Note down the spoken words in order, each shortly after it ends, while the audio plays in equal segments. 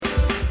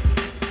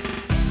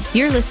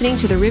You're listening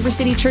to the River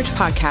City Church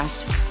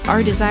podcast.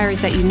 Our desire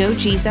is that you know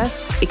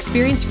Jesus,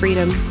 experience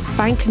freedom,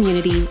 find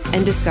community,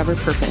 and discover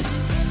purpose.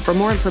 For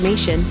more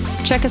information,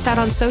 check us out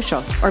on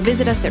social or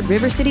visit us at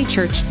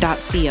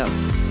rivercitychurch.co.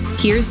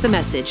 Here's the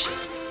message.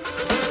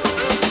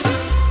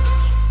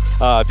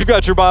 If you've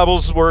got your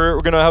Bibles, we're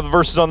going to have the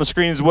verses on the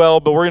screen as well,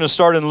 but we're going to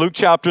start in Luke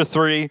chapter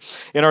 3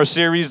 in our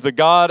series, The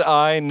God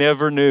I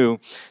Never Knew.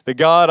 The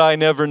God I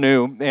Never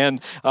Knew.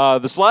 And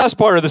this last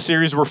part of the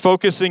series, we're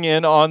focusing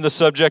in on the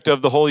subject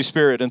of the Holy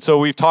Spirit. And so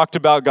we've talked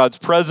about God's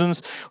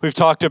presence. We've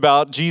talked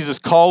about Jesus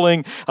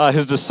calling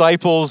his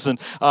disciples and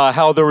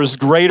how there was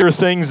greater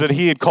things that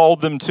he had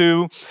called them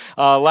to.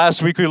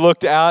 Last week we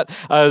looked at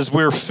as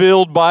we're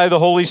filled by the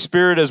Holy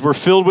Spirit, as we're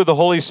filled with the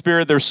Holy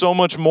Spirit, there's so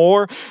much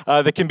more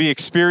that can be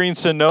experienced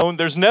and known.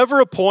 There's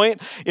never a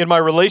point in my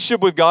relationship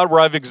with God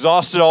where I've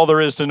exhausted all there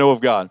is to know of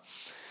God.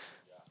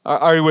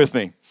 Are you with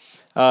me?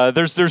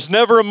 There's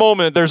never a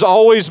moment, there's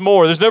always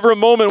more. There's never a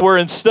moment where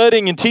in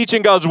studying and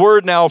teaching God's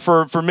Word now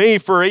for me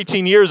for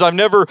 18 years, I've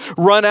never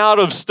run out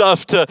of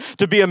stuff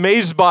to be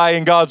amazed by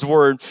in God's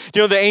Word.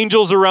 You know, the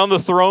angels around the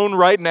throne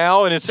right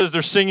now, and it says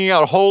they're singing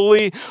out,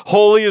 Holy,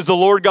 holy is the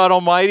Lord God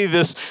Almighty.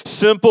 This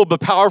simple but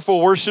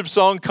powerful worship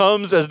song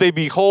comes as they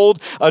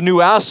behold a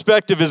new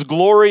aspect of His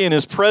glory and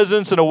His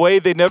presence in a way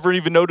they never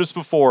even noticed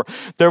before.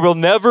 There will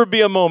never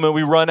be a moment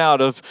we run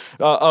out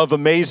of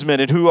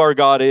amazement at who our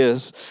God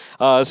is.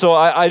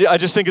 So I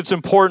just think it's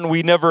important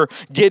we never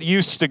get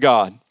used to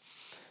God.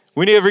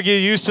 We never get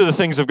used to the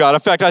things of God.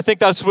 In fact, I think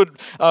that's what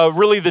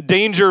really the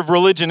danger of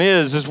religion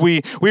is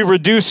we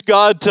reduce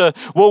God to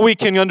what we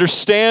can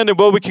understand and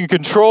what we can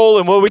control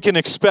and what we can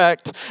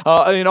expect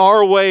in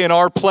our way, in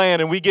our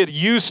plan, and we get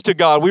used to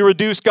God. We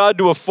reduce God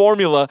to a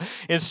formula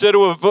instead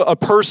of a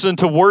person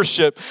to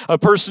worship, a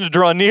person to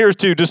draw near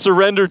to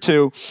surrender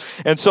to.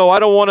 And so I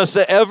don't want us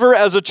to ever,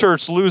 as a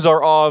church, lose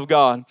our awe of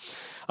God.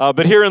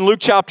 But here in Luke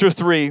chapter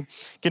 3,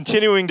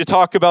 continuing to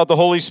talk about the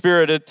Holy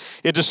Spirit,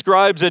 it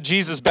describes at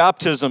Jesus'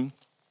 baptism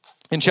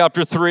in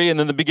chapter 3 and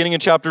then the beginning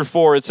of chapter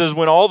 4. It says,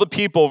 when all the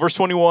people, verse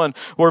 21,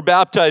 were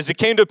baptized, it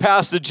came to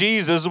pass that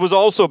Jesus was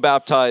also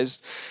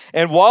baptized.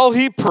 And while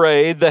he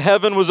prayed, the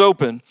heaven was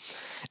open.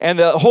 And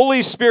the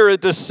Holy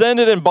Spirit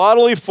descended in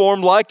bodily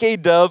form like a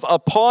dove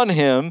upon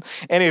him,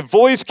 and a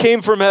voice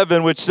came from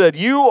heaven which said,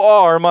 You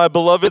are my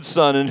beloved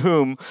Son,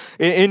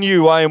 in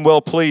you I am well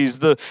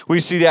pleased. We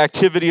see the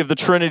activity of the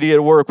Trinity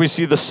at work. We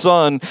see the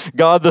Son,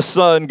 God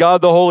the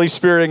Holy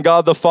Spirit, and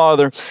God the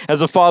Father. As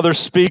the Father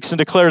speaks and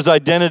declares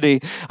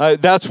identity,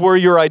 that's where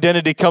your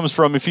identity comes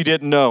from if you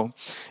didn't know.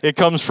 It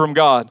comes from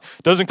God.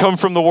 It doesn't come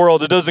from the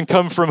world. It doesn't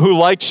come from who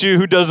likes you,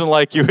 who doesn't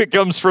like you. It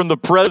comes from the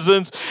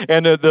presence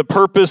and the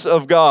purpose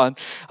of God.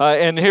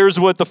 And here's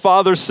what the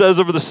Father says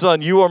over the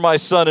Son, You are my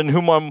Son in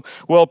whom I'm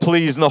well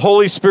pleased. And the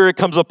Holy Spirit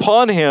comes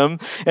upon him.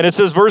 And it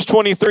says, verse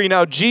 23,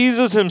 Now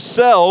Jesus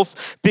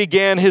himself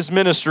began his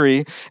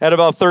ministry at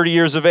about 30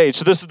 years of age.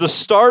 So this is the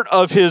start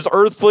of his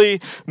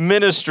earthly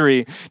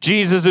ministry.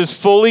 Jesus is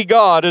fully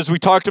God, as we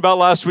talked about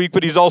last week,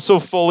 but he's also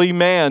fully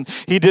man.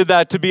 He did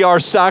that to be our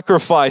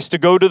sacrifice, to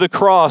go to the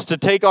cross, to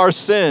take our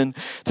sin,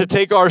 to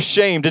take our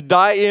shame, to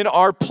die in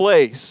our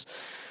place.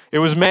 It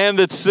was man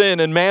that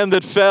sinned and man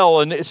that fell,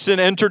 and sin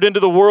entered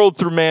into the world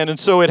through man, and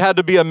so it had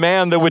to be a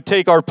man that would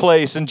take our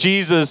place. And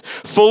Jesus,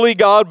 fully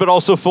God but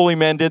also fully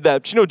man, did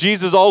that. But you know,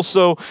 Jesus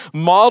also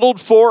modeled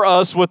for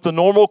us what the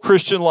normal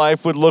Christian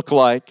life would look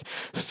like,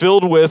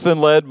 filled with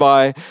and led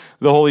by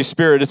the Holy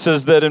Spirit. It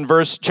says that in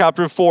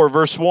chapter 4,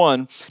 verse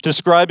 1,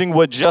 describing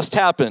what just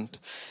happened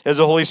as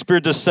the Holy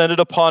Spirit descended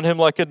upon him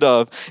like a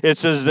dove, it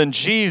says, then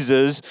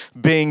Jesus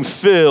being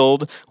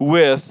filled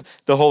with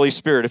the Holy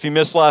Spirit. If you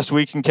missed last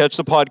week and catch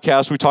the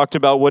podcast, we talked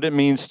about what it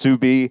means to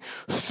be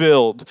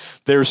filled.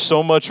 There's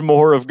so much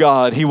more of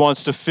God. He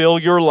wants to fill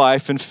your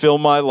life and fill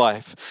my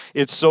life.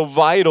 It's so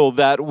vital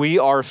that we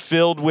are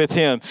filled with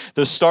him.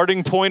 The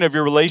starting point of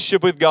your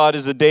relationship with God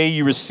is the day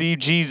you receive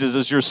Jesus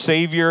as your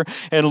Savior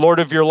and Lord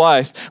of your life.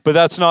 But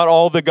that's not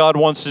all that God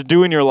wants to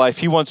do in your life.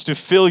 He wants to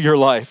fill your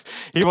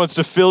life. He wants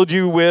to fill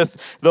you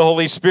with the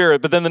Holy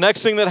Spirit. But then the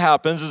next thing that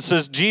happens, it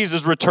says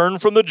Jesus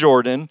returned from the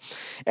Jordan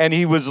and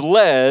he was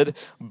led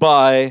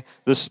by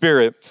the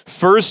Spirit.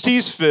 First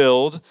he's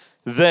filled,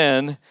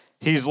 then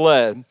he's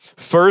led.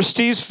 First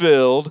he's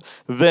filled,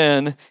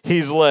 then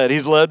he's led.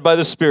 He's led by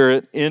the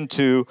Spirit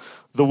into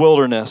the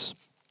wilderness.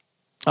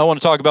 I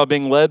want to talk about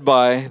being led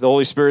by the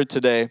Holy Spirit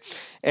today.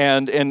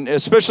 And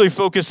especially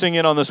focusing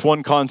in on this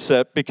one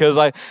concept, because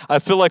I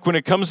feel like when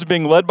it comes to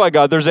being led by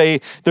God, there's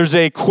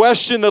a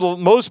question that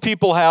most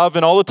people have,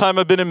 and all the time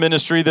I've been in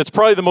ministry, that's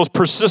probably the most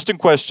persistent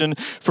question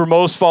for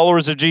most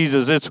followers of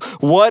Jesus. It's,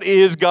 what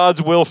is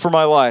God's will for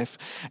my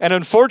life? And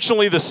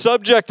unfortunately, the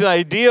subject and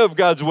idea of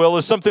God's will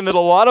is something that a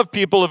lot of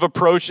people have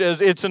approached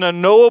as it's an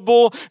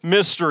unknowable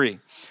mystery.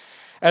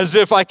 As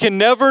if I can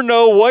never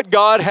know what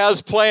God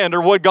has planned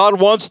or what God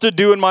wants to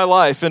do in my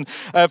life. And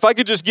if I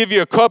could just give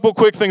you a couple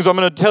quick things, I'm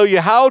going to tell you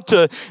how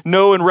to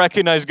know and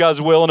recognize God's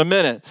will in a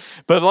minute.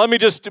 But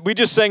we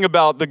just sang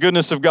about the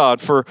goodness of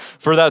God for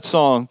that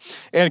song.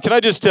 And can I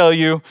just tell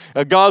you,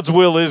 God's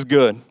will is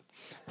good.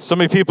 So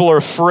many people are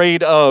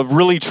afraid of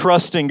really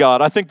trusting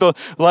God. I think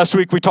last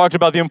week we talked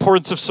about the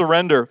importance of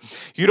surrender.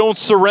 You don't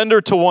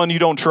surrender to one you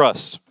don't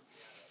trust.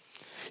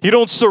 You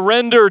don't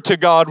surrender to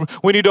God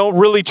when you don't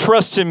really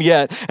trust Him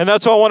yet. And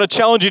that's why I want to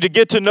challenge you to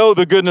get to know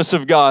the goodness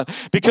of God.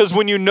 Because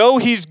when you know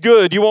He's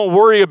good, you won't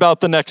worry about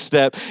the next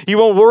step. You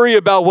won't worry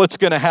about what's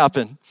going to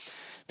happen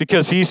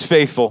because He's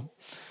faithful.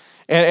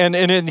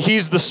 And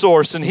He's the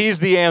source and He's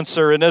the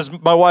answer. And as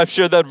my wife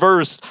shared that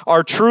verse,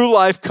 our true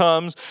life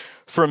comes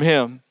from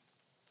Him.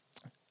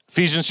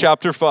 Ephesians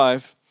chapter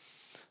 5,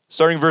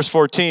 starting verse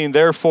 14,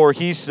 therefore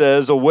He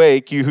says,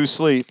 awake, you who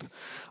sleep.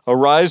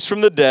 Arise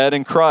from the dead,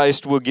 and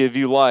Christ will give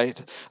you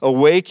light.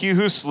 Awake, you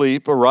who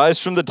sleep. Arise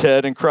from the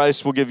dead, and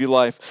Christ will give you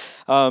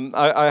life.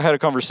 I had a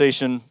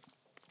conversation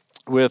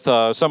with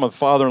some of the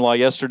father-in-law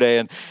yesterday,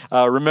 and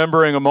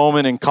remembering a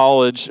moment in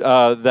college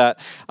that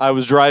I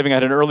was driving. I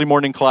had an early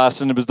morning class,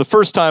 and it was the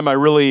first time I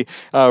really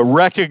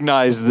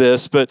recognized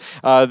this. But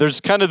there's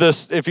kind of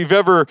this, if you've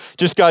ever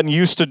just gotten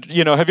used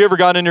to, have you ever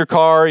gotten in your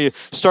car, you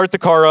start the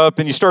car up,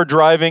 and you start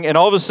driving, and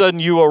all of a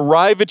sudden you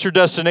arrive at your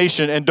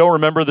destination and don't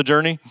remember the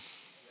journey?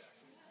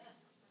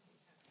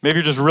 Maybe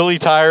you're just really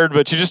tired,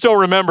 but you just don't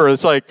remember.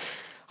 It's like,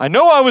 I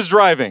know I was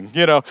driving,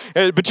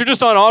 but you're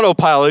just on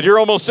autopilot. You're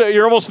almost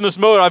in this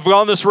mode. I've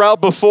gone this route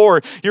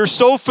before. You're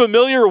so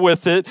familiar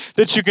with it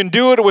that you can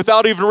do it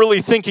without even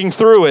really thinking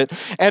through it.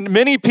 And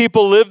many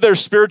people live their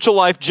spiritual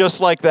life just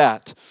like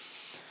that.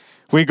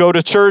 We go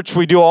to church,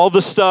 we do all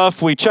the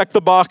stuff, we check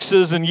the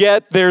boxes, and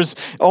yet there's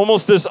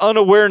almost this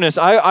unawareness.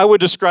 I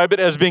would describe it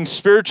as being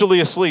spiritually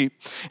asleep.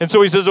 And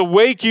so he says,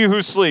 awake you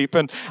who sleep.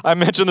 And I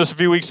mentioned this a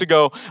few weeks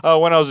ago.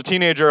 When I was a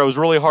teenager, I was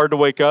really hard to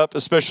wake up,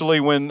 especially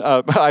when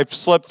I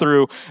slept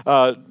through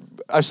at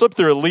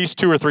least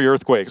 2 or 3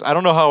 earthquakes. I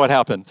don't know how it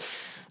happened.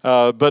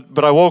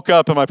 But I woke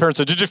up and my parents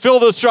said, did you feel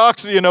the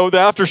shocks, the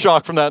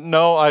aftershock from that?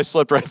 No, I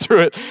slept right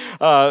through it.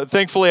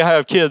 Thankfully, I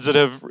have kids that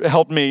have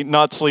helped me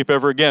not sleep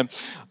ever again.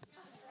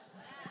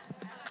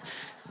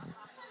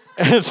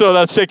 And so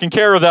that's taking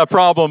care of that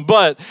problem.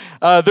 But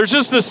there's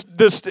just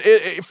this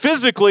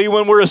physically,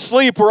 when we're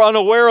asleep, we're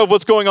unaware of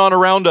what's going on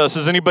around us.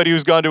 As anybody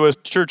who's gone to a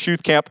church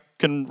youth camp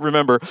can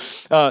remember.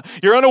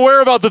 You're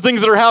unaware about the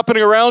things that are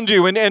happening around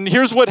you. And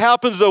here's what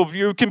happens, though.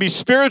 You can be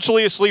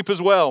spiritually asleep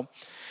as well.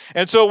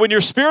 And so when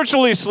you're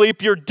spiritually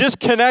asleep, you're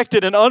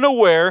disconnected and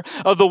unaware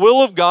of the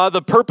will of God,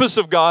 the purpose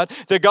of God,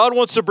 that God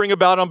wants to bring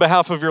about on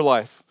behalf of your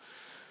life.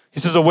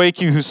 He says,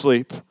 awake you who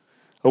sleep.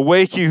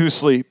 Awake you who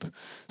sleep.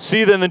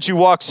 See then that you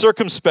walk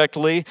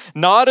circumspectly,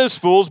 not as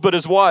fools, but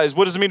as wise.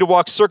 What does it mean to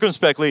walk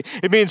circumspectly?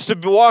 It means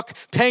to walk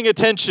paying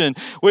attention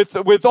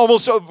with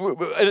almost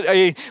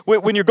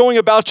when you're going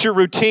about your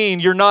routine,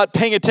 you're not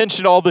paying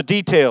attention to all the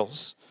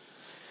details.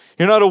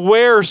 You're not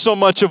aware so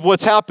much of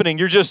what's happening.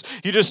 You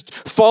just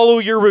follow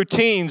your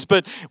routines.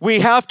 But we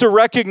have to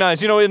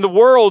recognize, in the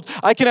world,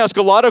 I can ask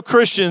a lot of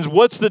Christians,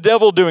 what's the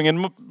devil doing?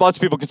 And lots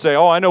of people can say,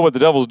 oh, I know what the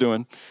devil's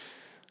doing.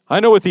 I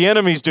know what the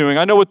enemy's doing.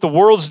 I know what the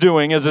world's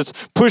doing as it's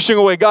pushing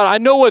away God. I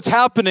know what's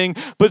happening,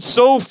 but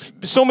so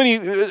many,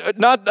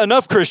 not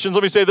enough Christians,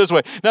 let me say it this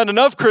way, not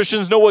enough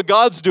Christians know what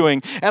God's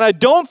doing. And I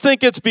don't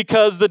think it's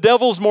because the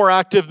devil's more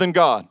active than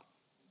God.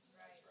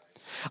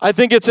 I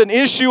think it's an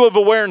issue of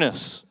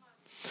awareness.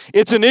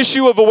 It's an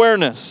issue of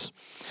awareness.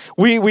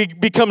 We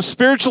become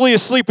spiritually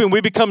asleep and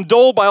we become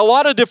dulled by a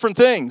lot of different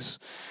things.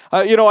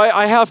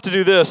 I have to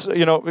do this. Some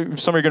of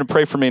you are going to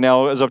pray for me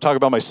now as I talk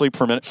about my sleep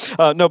for a minute.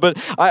 But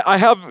I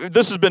have,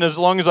 this has been as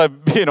long as I've,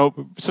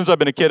 since I've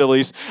been a kid at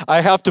least,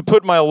 I have to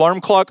put my alarm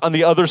clock on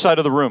the other side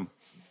of the room.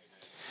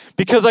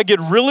 Because I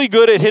get really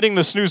good at hitting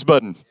the snooze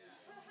button.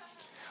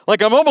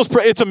 Like I'm almost,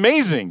 it's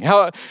amazing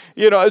how,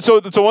 so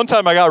one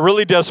time I got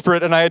really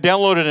desperate and I had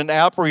downloaded an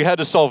app where you had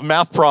to solve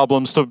math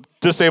problems to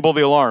disable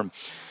the alarm.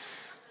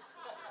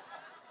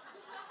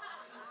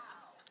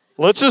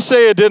 Let's just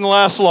say it didn't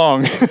last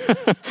long.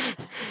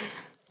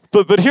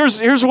 But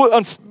here's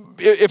what,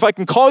 if I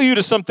can call you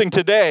to something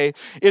today,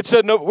 it's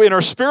that in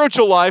our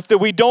spiritual life that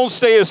we don't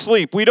stay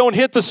asleep. We don't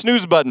hit the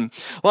snooze button.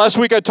 Last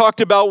week I talked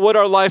about what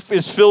our life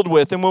is filled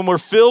with. And when we're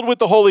filled with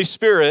the Holy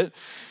Spirit,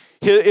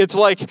 it's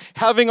like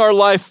having our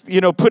life,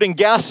 putting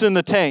gas in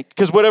the tank.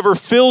 Because whatever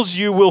fills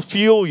you will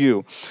fuel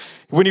you.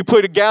 When you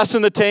put gas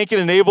in the tank, it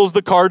enables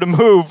the car to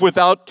move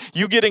without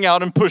you getting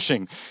out and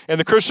pushing. And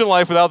the Christian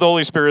life without the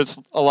Holy Spirit is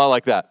a lot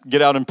like that.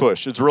 Get out and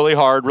push. It's really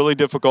hard, really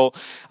difficult.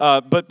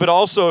 But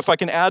also, if I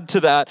can add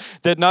to that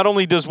not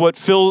only does what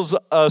fills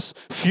us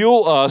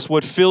fuel us,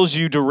 what fills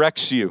you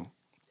directs you.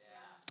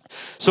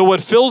 So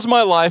what fills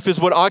my life is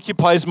what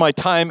occupies my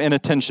time and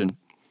attention.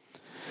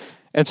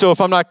 And so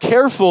if I'm not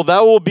careful,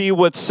 that will be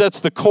what sets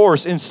the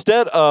course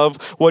instead of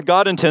what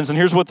God intends. And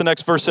here's what the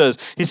next verse says.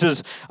 He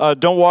says,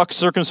 don't walk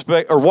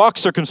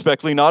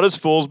circumspectly, not as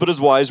fools, but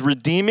as wise,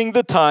 redeeming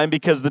the time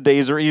because the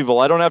days are evil.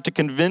 I don't have to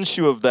convince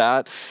you of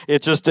that.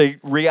 It's just a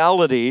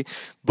reality.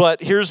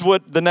 But here's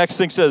what the next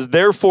thing says.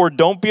 Therefore,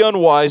 don't be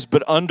unwise,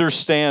 but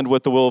understand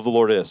what the will of the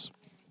Lord is.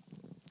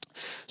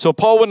 So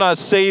Paul would not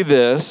say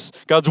this.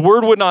 God's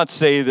word would not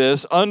say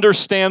this.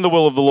 Understand the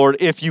will of the Lord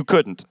if you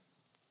couldn't.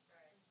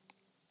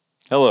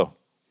 Hello.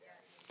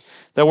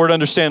 That word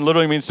understand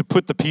literally means to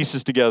put the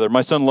pieces together.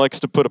 My son likes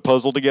to put a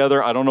puzzle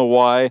together. I don't know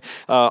why.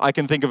 I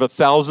can think of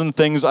 1,000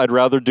 things I'd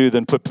rather do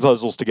than put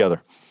puzzles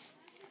together.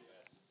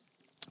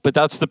 But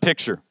that's the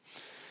picture.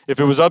 If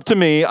it was up to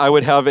me, I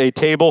would have a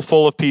table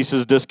full of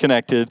pieces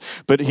disconnected,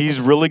 but he's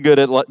really good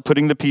at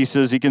putting the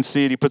pieces. He can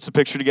see it. He puts the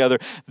picture together.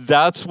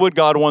 That's what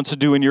God wants to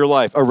do in your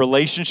life. A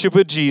relationship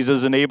with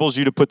Jesus enables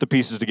you to put the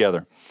pieces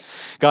together.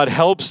 God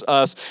helps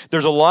us.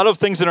 There's a lot of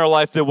things in our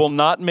life that will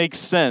not make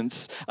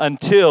sense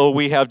until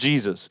we have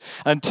Jesus,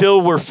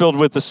 until we're filled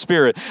with the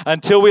Spirit,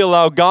 until we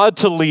allow God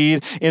to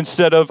lead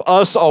instead of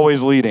us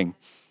always leading.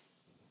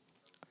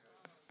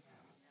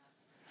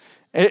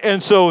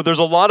 And so there's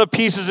a lot of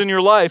pieces in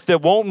your life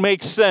that won't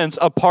make sense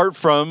apart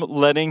from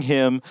letting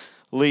Him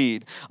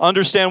lead.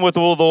 Understand what the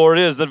will of the Lord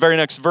is. The very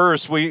next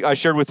verse I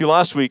shared with you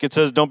last week, it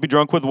says, don't be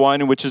drunk with wine,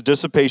 in which is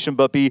dissipation,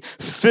 but be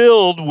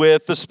filled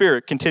with the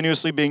Spirit,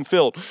 continuously being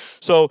filled.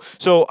 So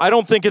I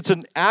don't think it's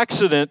an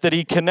accident that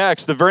he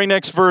connects. The very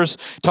next verse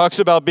talks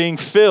about being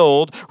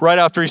filled right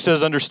after he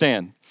says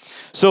understand.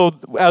 So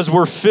as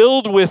we're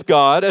filled with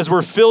God, as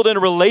we're filled in a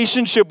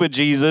relationship with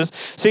Jesus,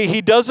 see,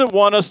 he doesn't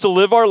want us to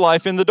live our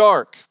life in the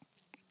dark.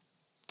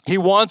 He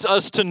wants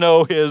us to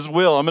know His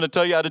will. I'm going to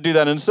tell you how to do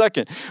that in a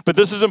second. But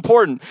this is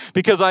important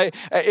because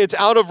it's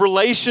out of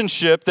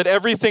relationship that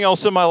everything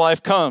else in my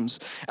life comes.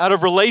 Out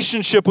of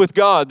relationship with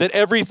God that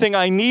everything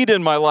I need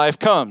in my life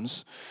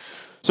comes.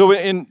 So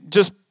in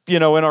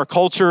our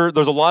culture,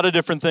 there's a lot of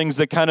different things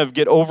that kind of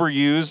get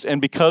overused. And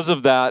because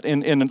of that,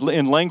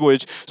 in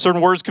language,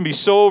 certain words can be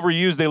so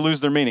overused they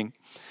lose their meaning.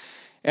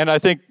 And I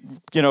think,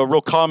 a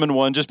real common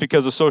one, just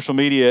because of social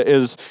media,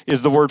 is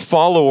the word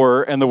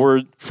follower and the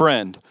word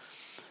friend.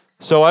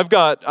 So I've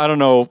got,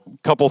 a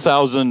couple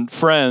thousand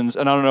friends,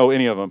 and I don't know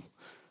any of them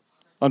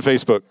on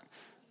Facebook.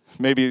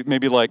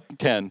 Maybe like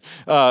 10.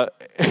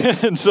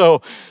 And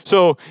so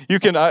you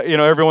can,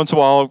 every once in a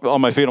while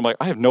on my feed, I'm like,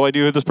 I have no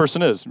idea who this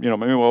person is. Maybe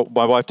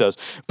my wife does.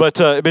 But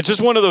it's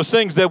just one of those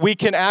things that we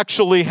can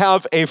actually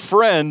have a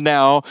friend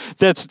now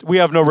we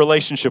have no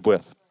relationship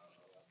with.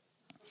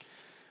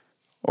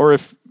 Or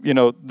if,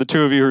 the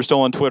two of you who are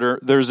still on Twitter,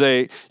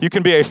 you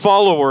can be a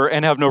follower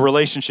and have no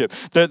relationship.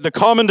 The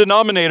common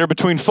denominator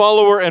between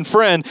follower and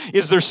friend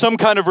is there's some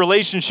kind of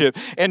relationship.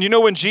 And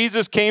when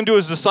Jesus came to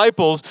his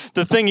disciples,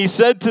 the thing he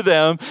said to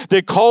them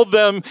that called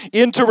them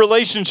into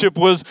relationship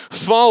was,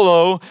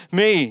 follow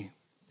me.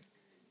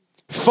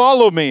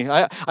 Follow me.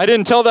 I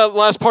didn't tell that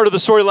last part of the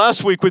story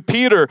last week with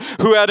Peter,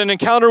 who had an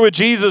encounter with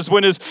Jesus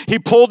when he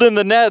pulled in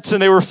the nets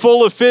and they were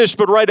full of fish.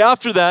 But right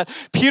after that,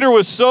 Peter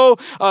was so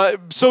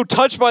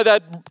touched by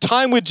that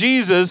time with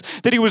Jesus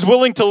that he was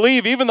willing to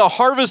leave even the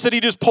harvest that he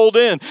just pulled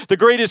in, the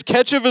greatest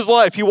catch of his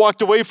life. He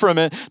walked away from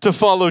it to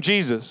follow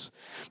Jesus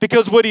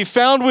because what he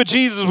found with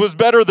Jesus was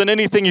better than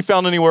anything he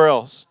found anywhere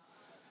else.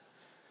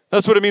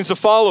 That's what it means to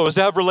follow, is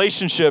to have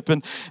relationship.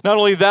 And not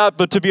only that,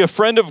 but to be a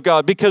friend of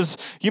God. Because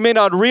you may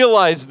not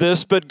realize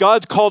this, but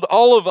God's called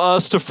all of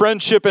us to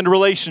friendship and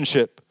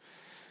relationship.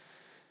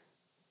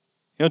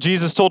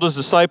 Jesus told his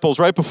disciples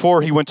right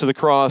before he went to the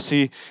cross,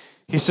 he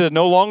said,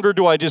 no longer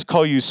do I just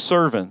call you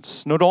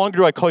servants. No longer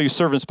do I call you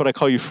servants, but I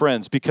call you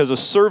friends. Because a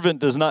servant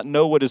does not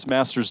know what his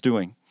master's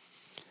doing.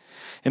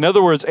 In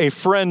other words, a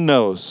friend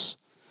knows.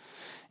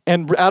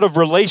 And out of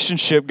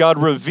relationship,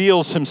 God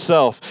reveals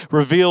himself,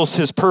 reveals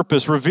his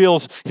purpose,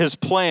 reveals his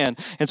plan.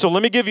 And so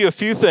let me give you a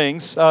few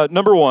things.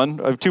 Number one,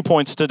 I have 2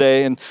 points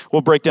today, and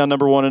we'll break down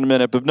number one in a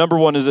minute. But number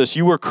one is this: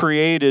 you were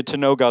created to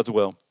know God's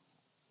will.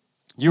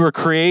 You were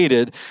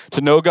created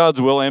to know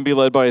God's will and be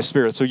led by His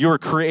Spirit. So you were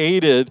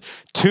created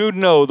to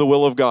know the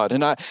will of God.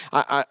 And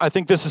I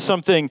think this is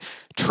something,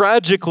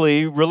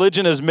 tragically,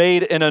 religion has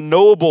made an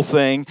unknowable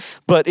thing,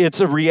 but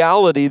it's a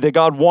reality that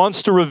God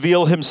wants to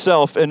reveal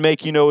Himself and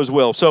make you know His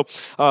will. So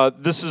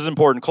this is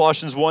important.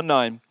 Colossians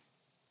 1:9,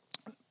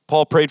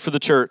 Paul prayed for the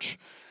church.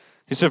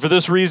 He said, for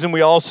this reason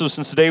we also,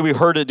 since the day we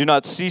heard it, do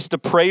not cease to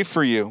pray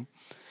for you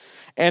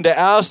and to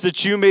ask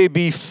that you may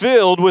be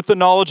filled with the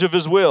knowledge of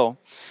His will,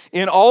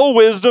 in all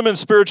wisdom and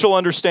spiritual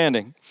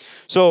understanding.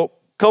 So, a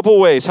couple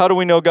ways. How do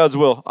we know God's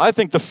will? I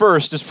think the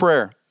first is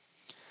prayer.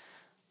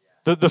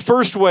 The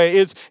first way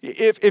is,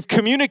 if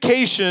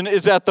communication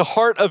is at the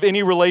heart of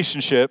any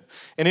relationship,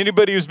 and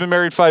anybody who's been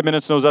married 5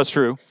 minutes knows that's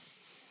true.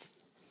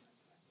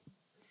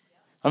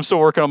 I'm still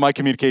working on my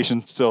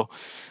communication still.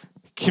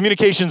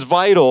 Communication's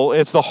vital.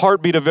 It's the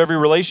heartbeat of every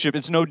relationship.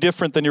 It's no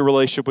different than your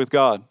relationship with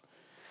God.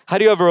 How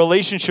do you have a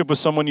relationship with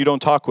someone you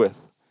don't talk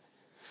with?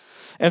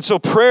 And so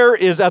prayer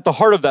is at the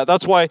heart of that.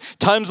 That's why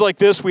times like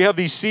this, we have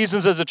these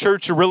seasons as a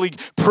church to really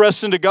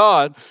press into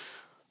God.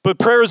 But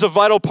prayer is a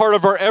vital part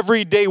of our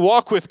everyday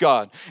walk with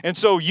God. And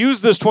so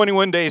use this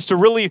 21 days to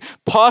really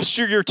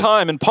posture your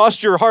time and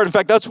posture your heart. In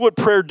fact, that's what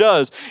prayer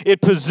does. It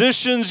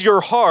positions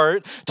your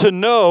heart to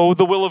know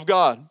the will of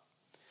God.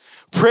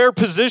 Prayer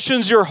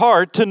positions your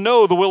heart to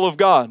know the will of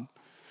God.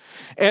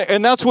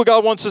 And that's what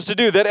God wants us to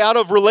do, that out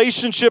of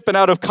relationship and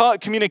out of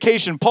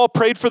communication. Paul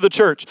prayed for the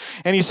church,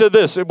 and he said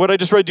this, what I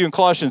just read to you in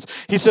Colossians.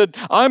 He said,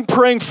 I'm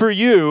praying for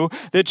you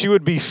that you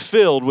would be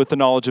filled with the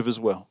knowledge of His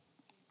will.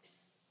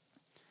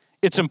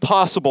 it's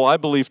impossible, I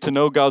believe, to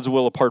know God's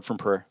will apart from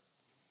prayer.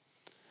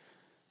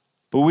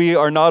 But we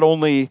are not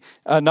only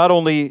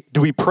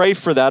do we pray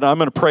for that, and I'm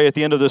going to pray at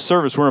the end of this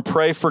service, we're going to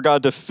pray for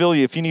God to fill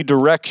you. If you need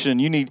direction,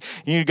 you need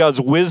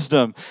God's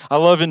wisdom. I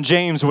love in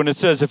James when it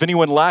says, if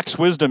anyone lacks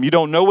wisdom, you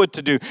don't know what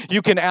to do,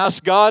 you can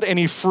ask God and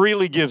he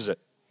freely gives it.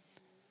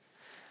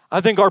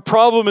 I think our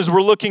problem is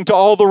we're looking to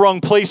all the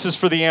wrong places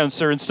for the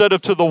answer instead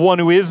of to the one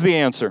who is the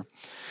answer.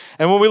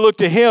 And when we look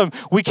to him,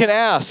 we can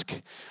ask.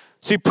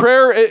 See,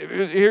 prayer,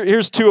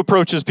 here's two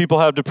approaches people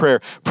have to prayer.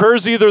 Prayer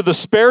is either the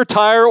spare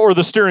tire or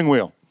the steering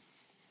wheel.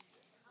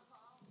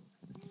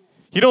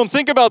 You don't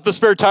think about the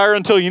spare tire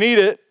until you need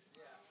it.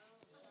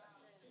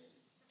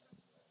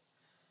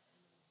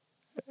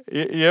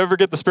 You ever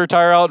get the spare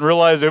tire out and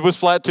realize it was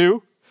flat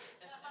too?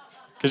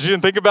 Because you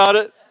didn't think about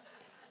it?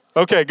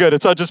 Okay, good.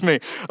 It's not just me.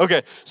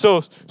 Okay,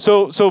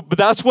 but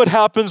that's what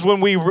happens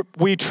when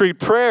we treat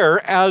prayer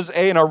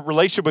in our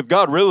relationship with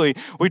God, really,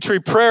 we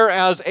treat prayer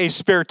as a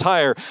spare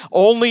tire,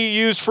 only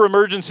used for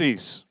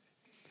emergencies,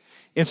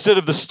 instead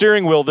of the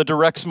steering wheel that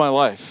directs my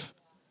life,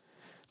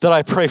 that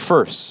I pray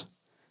first.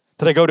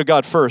 That I go to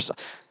God first.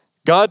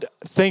 God,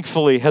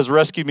 thankfully, has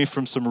rescued me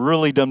from some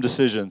really dumb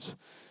decisions.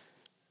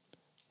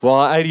 Well,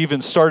 I'd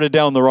even started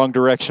down the wrong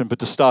direction, but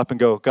to stop and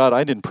go, God,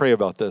 I didn't pray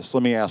about this.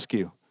 Let me ask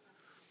you.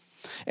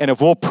 And if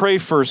we'll pray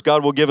first,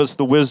 God will give us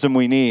the wisdom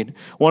we need.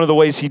 One of the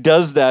ways he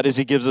does that is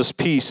he gives us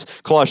peace.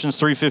 Colossians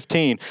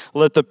 3:15.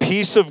 Let the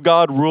peace of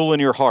God rule in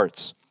your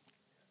hearts.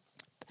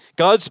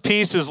 God's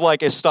peace is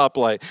like a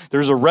stoplight.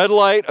 There's a red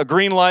light, a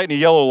green light, and a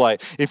yellow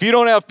light. If you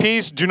don't have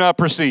peace, do not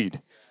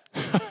proceed.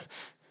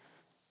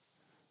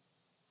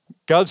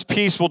 God's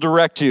peace will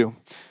direct you.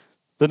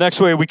 The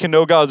next way we can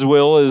know God's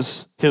will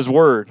is his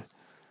word.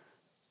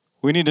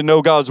 We need to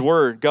know God's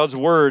word. God's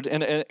word,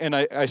 and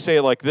I say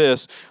it like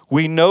this,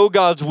 we know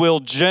God's will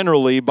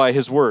generally by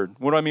his word.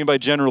 What do I mean by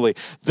generally?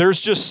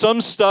 There's just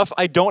some stuff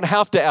I don't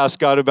have to ask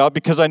God about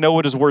because I know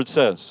what his word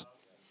says.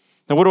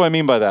 Now, what do I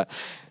mean by that?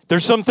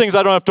 There's some things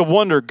I don't have to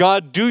wonder.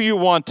 God, do you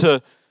want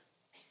to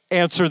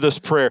answer this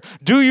prayer?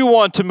 Do you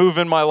want to move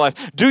in my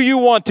life? Do you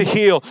want to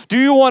heal? Do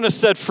you want to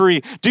set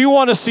free? Do you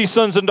want to see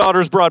sons and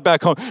daughters brought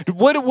back home?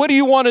 What do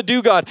you want to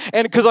do, God?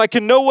 And because I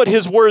can know what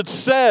his word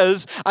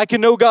says, I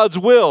can know God's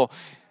will.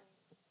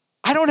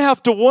 I don't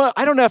have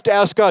to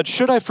ask God,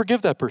 should I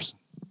forgive that person?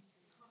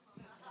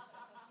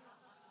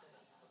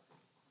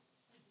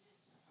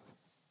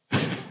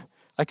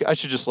 I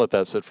should just let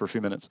that sit for a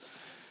few minutes.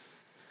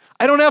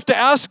 I don't have to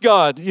ask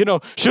God,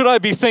 should I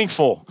be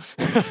thankful?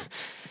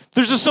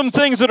 There's just some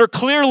things that are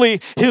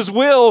clearly his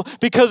will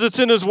because it's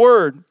in his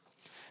word.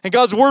 And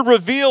God's word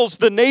reveals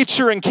the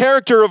nature and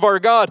character of our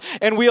God.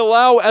 And we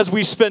allow, as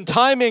we spend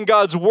time in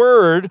God's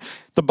word,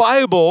 the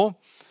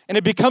Bible, and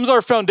it becomes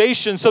our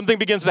foundation, something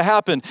begins to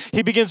happen.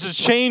 He begins to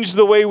change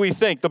the way we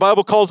think. The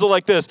Bible calls it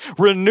like this,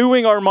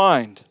 renewing our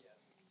mind.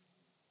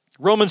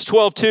 Romans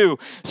 12:2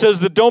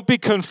 says that don't be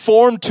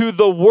conformed to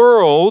the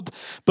world,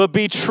 but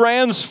be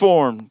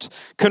transformed.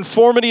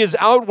 Conformity is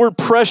outward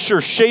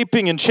pressure,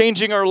 shaping and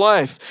changing our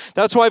life.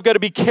 That's why I've got to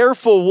be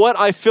careful what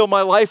I fill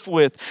my life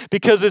with,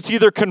 because it's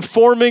either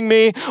conforming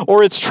me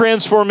or it's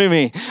transforming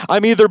me.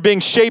 I'm either being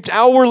shaped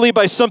outwardly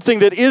by something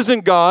that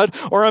isn't God,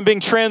 or I'm being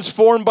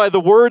transformed by the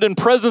word and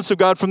presence of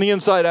God from the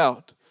inside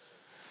out.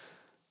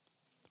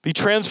 Be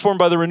transformed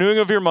by the renewing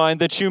of your mind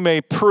that you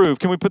may prove.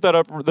 Can we put that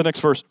up, the next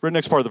verse,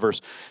 next part of the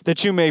verse?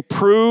 That you may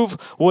prove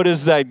what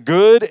is that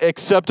good,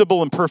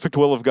 acceptable, and perfect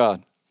will of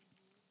God.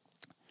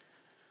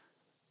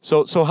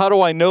 So how do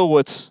I know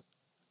what's,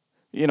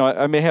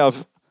 I may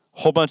have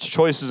a whole bunch of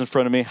choices in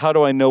front of me. How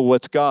do I know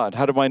what's God?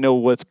 How do I know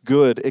what's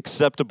good,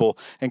 acceptable,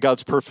 and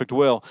God's perfect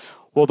will?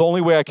 Well, the only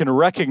way I can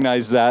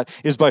recognize that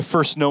is by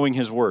first knowing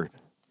his word.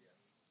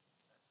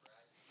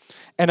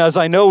 And as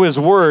I know his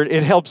word,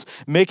 it helps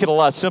make it a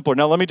lot simpler.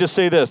 Now, let me just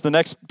say this. The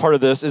next part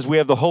of this is we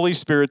have the Holy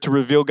Spirit to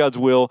reveal God's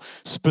will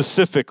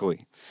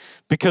specifically,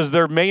 because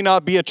there may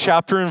not be a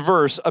chapter and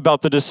verse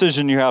about the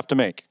decision you have to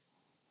make,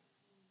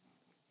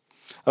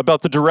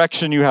 about the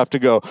direction you have to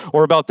go,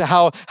 or about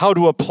how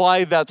to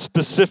apply that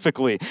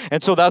specifically.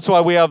 And so that's why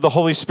we have the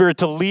Holy Spirit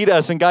to lead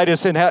us and guide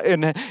us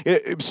in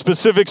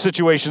specific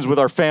situations with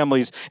our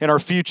families and our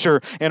future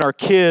and our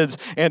kids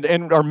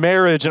and our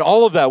marriage and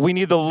all of that. We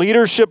need the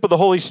leadership of the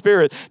Holy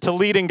Spirit to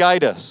lead and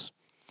guide us.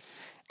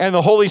 And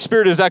the Holy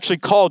Spirit is actually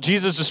called,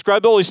 Jesus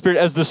described the Holy Spirit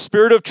as the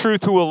Spirit of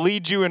truth who will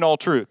lead you in all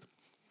truth.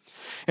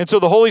 And so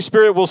the Holy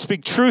Spirit will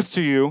speak truth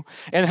to you.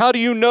 And how do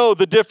you know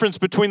the difference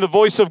between the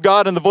voice of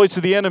God and the voice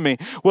of the enemy?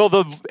 Well,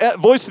 the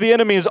voice of the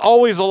enemy is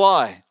always a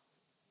lie.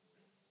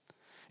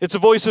 It's a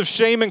voice of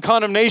shame and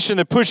condemnation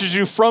that pushes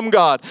you from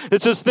God.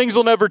 It says things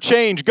will never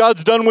change.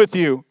 God's done with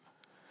you.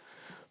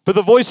 But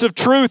the voice of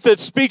truth that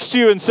speaks to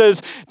you and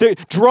says,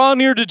 draw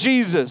near to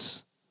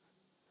Jesus.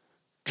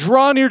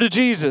 Draw near to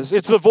Jesus.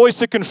 It's the voice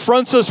that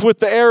confronts us with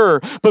the error,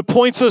 but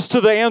points us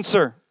to the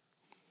answer.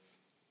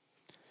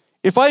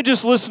 If I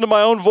just listen to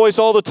my own voice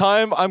all the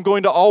time, I'm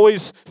going to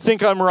always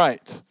think I'm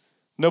right.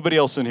 Nobody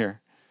else in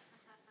here.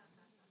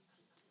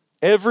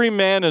 Every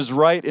man is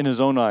right in his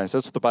own eyes.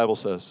 That's what the Bible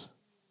says.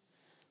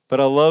 But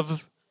I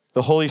love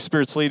the Holy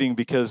Spirit's leading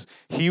because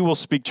he will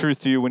speak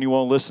truth to you when you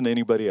won't listen to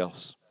anybody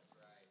else.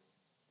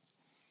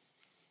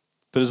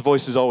 But his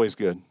voice is always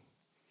good.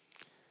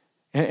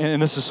 And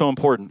this is so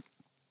important.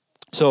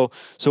 So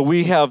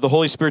we have the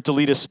Holy Spirit to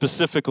lead us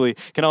specifically.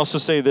 Can I also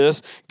say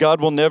this?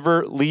 God will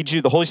never lead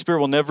you. The Holy Spirit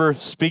will never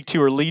speak to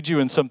you or lead you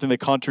in something that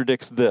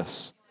contradicts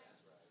this.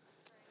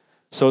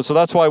 So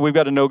that's why we've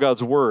got to know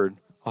God's word.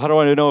 How do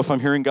I know if I'm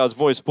hearing God's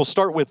voice? We'll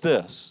start with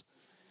this.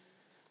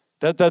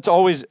 That's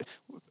always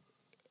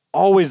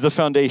the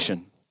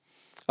foundation.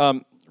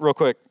 Real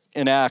quick,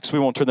 in Acts, we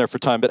won't turn there for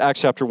time, but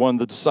Acts chapter 1,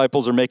 the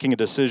disciples are making a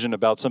decision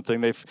about something.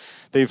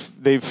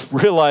 They've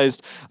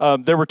realized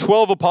there were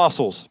 12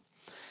 apostles,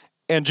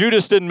 and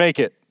Judas didn't make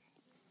it.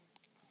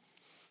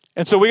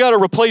 And so we got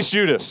to replace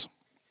Judas.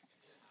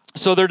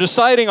 So they're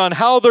deciding on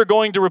how they're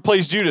going to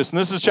replace Judas, and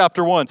this is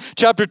chapter 1.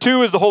 Chapter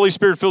 2 is the Holy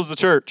Spirit fills the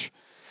church.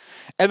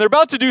 And they're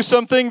about to do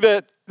something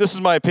that, this is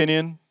my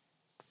opinion,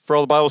 for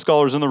all the Bible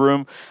scholars in the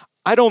room,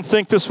 I don't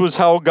think this was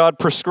how God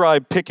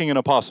prescribed picking an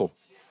apostle.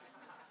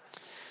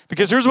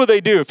 Because here's what they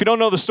do. If you don't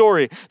know the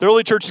story, the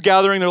early church is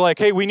gathering. They're like,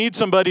 hey, we need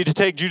somebody to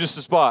take Judas'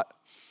 spot.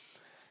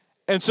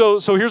 And so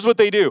here's what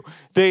they do.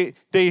 They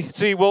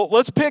see, well,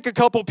 let's pick a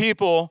couple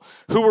people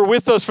who were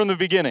with us from the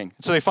beginning.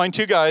 So they find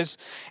 2 guys,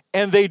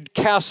 and they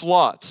cast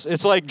lots.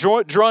 It's like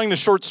drawing the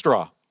short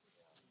straw.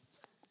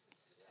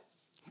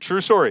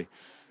 True story.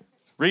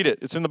 Read it.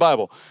 It's in the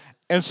Bible.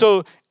 And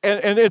so,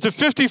 and it's a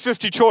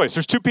 50-50 choice.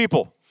 There's 2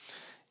 people.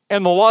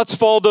 And the lots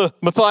fall to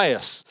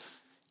Matthias.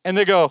 And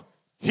they go,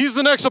 he's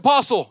the next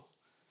apostle.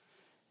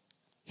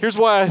 Here's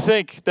why I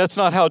think that's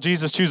not how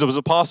Jesus chooses his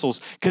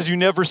apostles, because you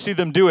never see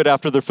them do it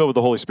after they're filled with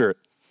the Holy Spirit.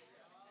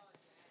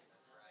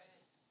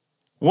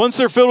 Once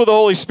they're filled with the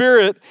Holy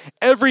Spirit,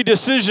 every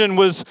decision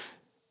was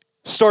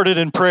started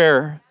in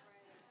prayer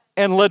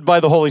and led by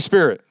the Holy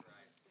Spirit.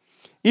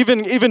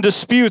 Even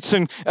disputes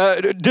and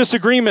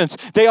disagreements,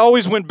 they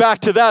always went back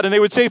to that, and they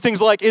would say things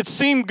like, it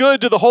seemed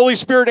good to the Holy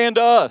Spirit and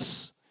to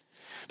us.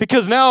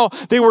 Because now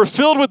they were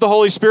filled with the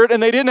Holy Spirit,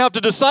 and they didn't have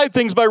to decide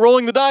things by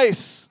rolling the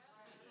dice.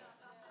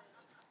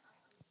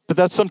 But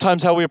that's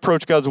sometimes how we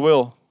approach God's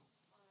will.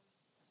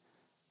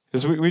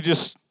 Is we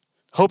just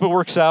hope it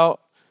works out.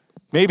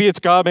 Maybe it's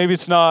God, maybe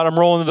it's not. I'm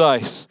rolling the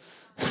dice.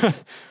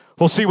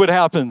 We'll see what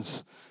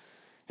happens.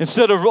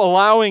 Instead of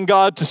allowing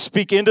God to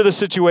speak into the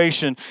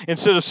situation,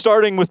 instead of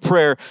starting with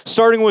prayer,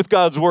 starting with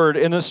God's word,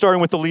 and then starting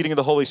with the leading of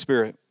the Holy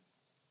Spirit.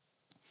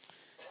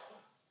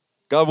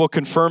 God will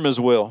confirm his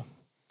will.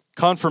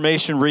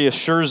 Confirmation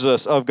reassures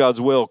us of God's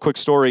will. Quick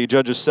story,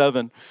 Judges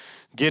 7.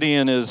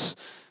 Gideon is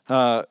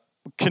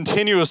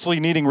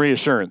continuously needing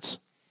reassurance.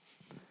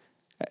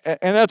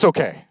 And that's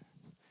okay.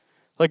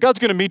 Like, God's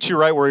going to meet you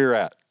right where you're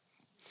at.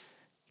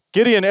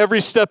 Gideon, every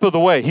step of the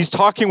way, he's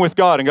talking with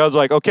God, and God's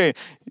like, okay,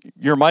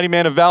 you're a mighty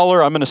man of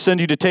valor. I'm going to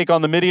send you to take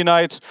on the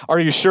Midianites. Are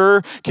you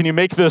sure? Can you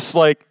make this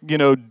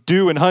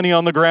dew and honey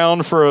on the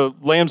ground for a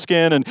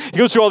lambskin? And he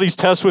goes through all these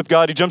tests with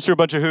God. He jumps through a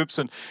bunch of hoops,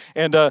 and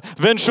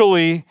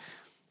eventually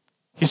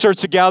he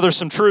starts to gather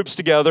some troops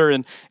together,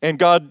 and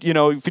God,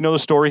 if you know the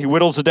story, he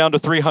whittles it down to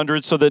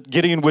 300 so that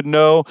Gideon would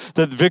know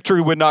that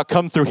victory would not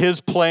come through his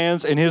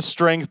plans and his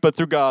strength, but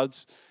through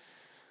God's.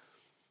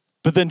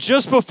 But then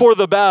just before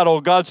the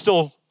battle, Gideon's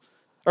still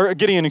a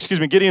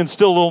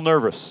little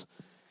nervous.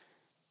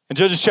 In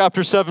Judges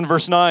chapter 7,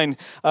 verse 9,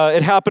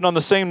 it happened on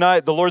the same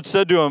night. The Lord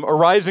said to him,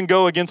 arise and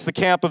go against the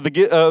camp of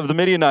the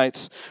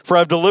Midianites, for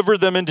I've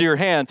delivered them into your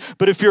hand.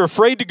 But if you're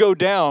afraid to go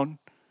down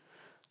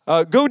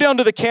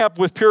to the camp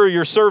with Purah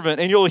your servant,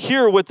 and you'll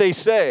hear what they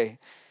say.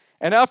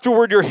 And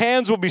afterward your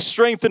hands will be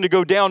strengthened to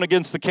go down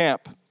against the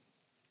camp.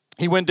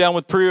 He went down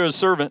with Purah his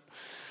servant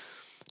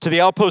to the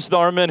outposts of the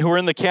armed men who were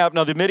in the camp.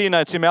 Now the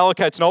Midianites, the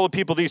Amalekites, and all the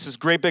people of the east, this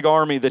great big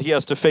army that he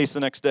has to face the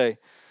next day,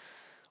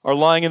 are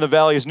lying in the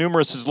valley as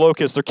numerous as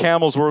locusts. Their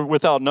camels were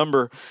without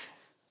number.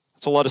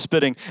 It's a lot of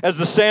spitting. As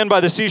the sand by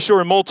the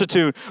seashore in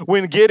multitude.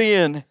 When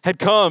Gideon had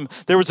come,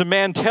 there was a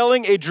man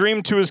telling a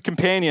dream to his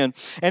companion.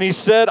 And he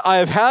said, I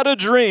have had a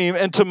dream,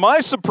 and to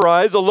my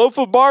surprise, a loaf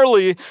of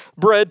barley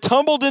bread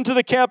tumbled into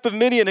the camp of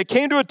Midian. It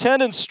came to a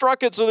tent and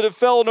struck it so that it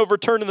fell and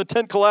overturned, and the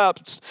tent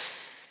collapsed.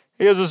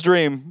 He has his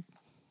dream.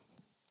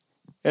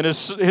 And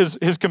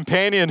his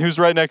companion who's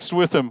right next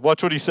with him,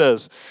 watch what he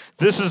says.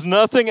 This is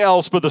nothing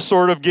else but the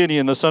sword of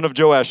Gideon, the son of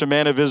Joash, a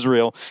man of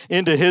Israel.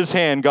 Into his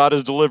hand God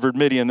has delivered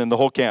Midian and the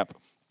whole camp.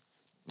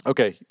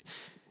 Okay,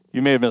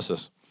 you may have missed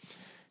this.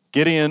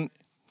 Gideon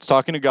is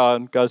talking to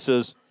God. God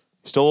says,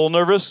 still a little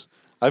nervous?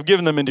 I've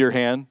given them into your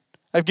hand.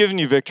 I've given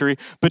you victory.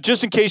 But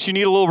just in case you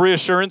need a little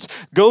reassurance,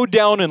 go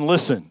down and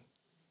listen.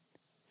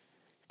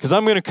 Because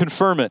I'm going to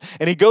confirm it.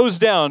 And he goes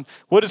down.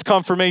 What is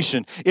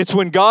confirmation? It's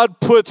when God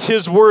puts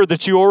his word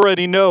that you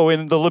already know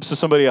in the lips of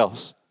somebody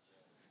else.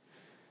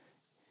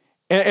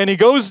 And he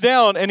goes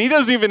down, and he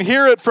doesn't even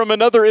hear it from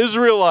another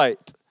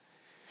Israelite.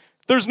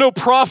 There's no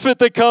prophet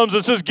that comes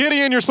and says,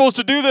 Gideon, you're supposed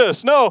to do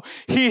this. No,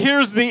 he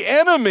hears the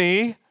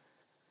enemy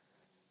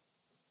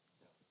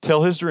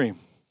tell his dream.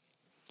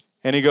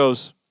 And he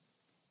goes,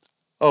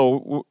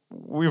 oh,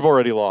 we've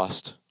already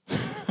lost.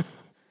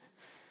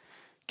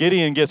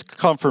 Gideon gets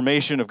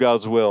confirmation of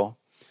God's will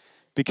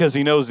because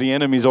he knows the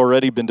enemy's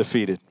already been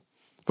defeated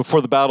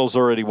before the battle's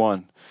already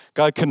won.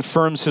 God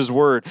confirms his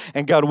word,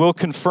 and God will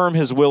confirm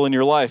his will in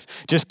your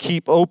life. Just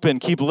keep open,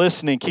 keep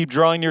listening, keep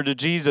drawing near to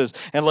Jesus,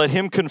 and let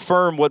him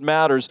confirm what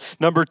matters.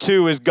 Number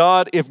 2 is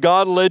if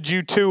God led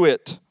you to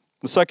it.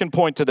 The second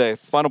point today,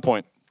 final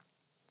point.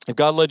 If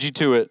God led you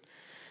to it,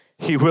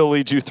 he will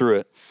lead you through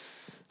it.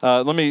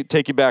 Let me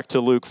take you back to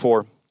Luke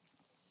 4.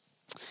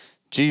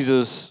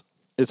 Jesus,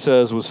 it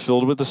says, was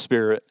filled with the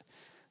Spirit.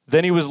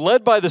 Then he was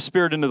led by the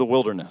Spirit into the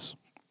wilderness.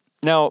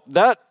 Now,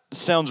 that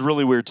sounds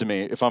really weird to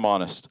me, if I'm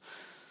honest.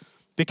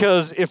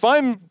 Because if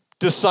I'm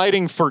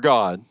deciding for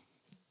God,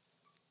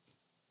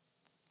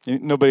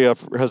 nobody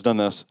has done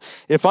this.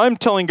 If I'm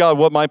telling God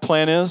what my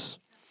plan is,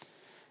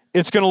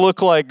 it's going to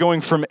look like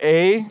going from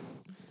A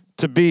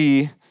to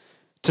B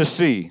to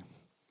C.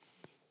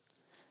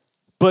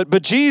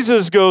 But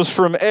Jesus goes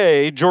from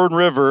A, Jordan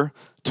River,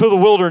 to the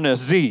wilderness,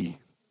 Z.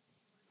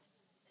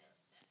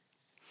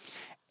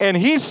 And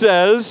he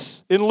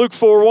says in Luke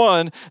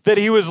 4:1 that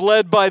he was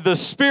led by the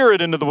Spirit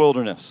into the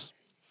wilderness.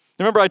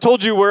 Remember, I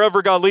told you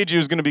wherever God leads you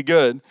is going to be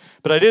good,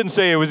 but I didn't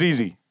say it was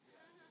easy.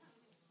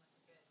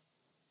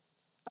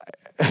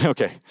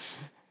 Okay.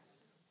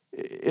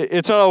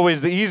 It's not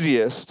always the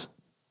easiest.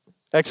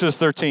 Exodus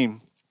 13.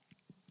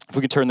 If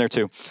we could turn there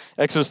too.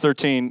 Exodus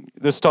 13,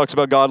 this talks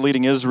about God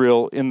leading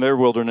Israel in their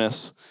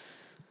wilderness.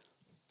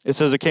 It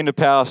says, it came to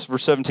pass,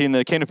 verse 17,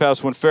 that it came to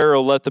pass when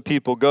Pharaoh let the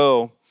people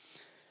go.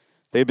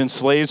 They had been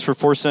slaves for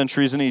 4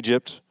 centuries in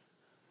Egypt.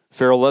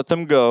 Pharaoh let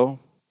them go.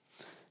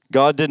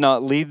 God did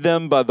not lead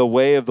them by the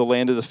way of the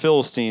land of the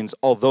Philistines,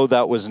 although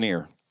that was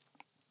near.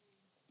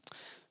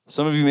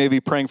 Some of you may be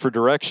praying for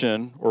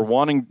direction or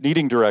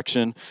needing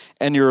direction,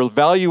 and you're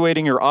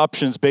evaluating your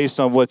options based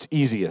on what's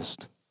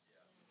easiest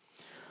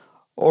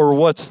or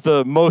what's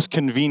the most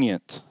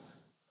convenient.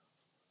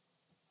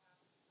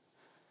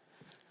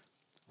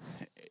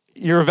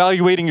 You're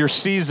evaluating your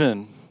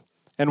season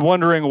and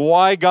wondering,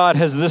 why, God,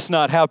 has this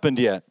not happened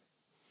yet?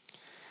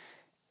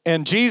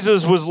 And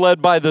Jesus was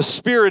led by the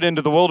Spirit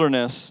into the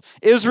wilderness.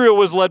 Israel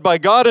was led by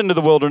God into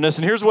the wilderness.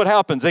 And here's what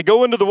happens. They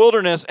go into the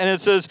wilderness, and it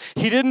says,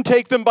 he didn't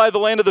take them by the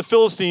land of the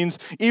Philistines,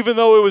 even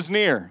though it was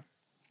near.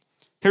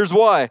 Here's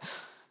why.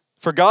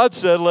 For God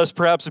said, lest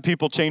perhaps the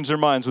people change their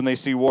minds when they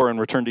see war and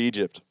return to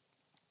Egypt.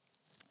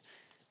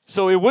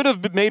 So it would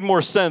have made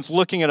more sense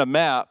looking at a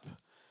map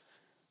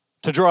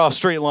to draw a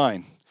straight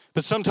line.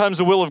 But sometimes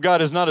the will of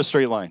God is not a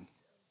straight line.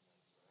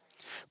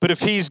 But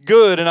if he's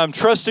good, and I'm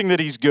trusting that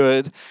he's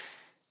good,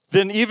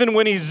 then even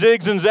when he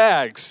zigs and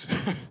zags,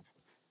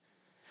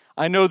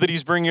 I know that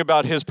he's bringing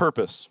about his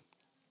purpose.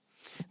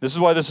 This is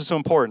why this is so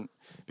important,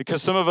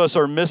 because some of us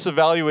are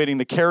misevaluating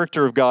the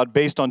character of God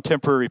based on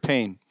temporary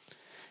pain,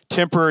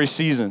 temporary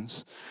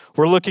seasons.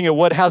 We're looking at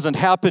what hasn't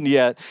happened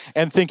yet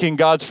and thinking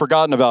God's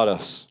forgotten about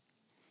us.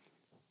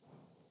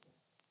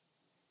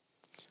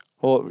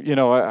 Well, you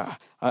know,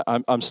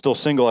 I'm still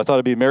single. I thought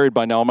I'd be married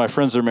by now. All my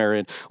friends are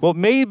married. Well,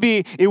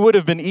 maybe it would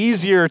have been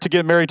easier to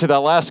get married to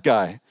that last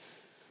guy,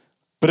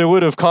 but it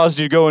would have caused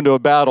you to go into a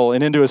battle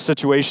and into a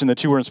situation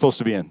that you weren't supposed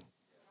to be in.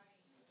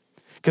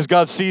 Because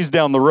God sees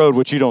down the road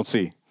what you don't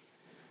see.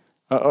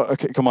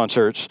 Okay, come on,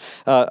 church.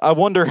 I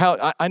wonder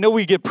how, I know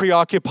we get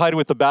preoccupied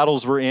with the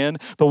battles we're in,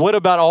 but what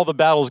about all the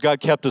battles God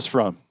kept us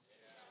from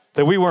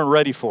that we weren't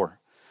ready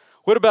for?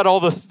 What about all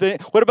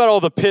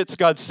the pits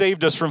God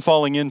saved us from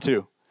falling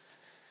into?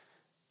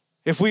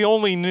 If we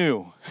only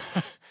knew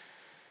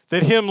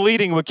that him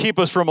leading would keep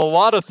us from a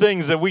lot of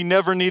things that we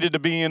never needed to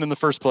be in the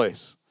first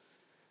place.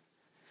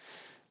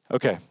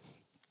 Okay.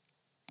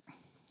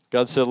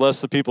 God said,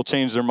 lest the people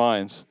change their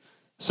minds.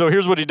 So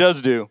here's what he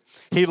does do.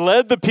 He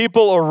led the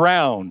people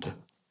around.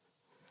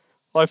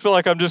 Well, I feel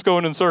like I'm just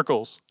going in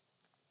circles.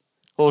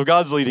 Well, if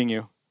God's leading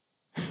you,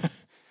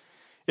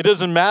 it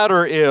doesn't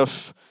matter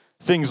if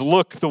things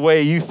look the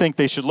way you think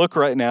they should look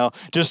right now.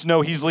 Just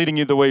know he's leading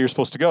you the way you're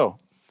supposed to go.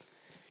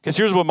 Because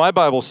here's what my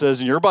Bible says,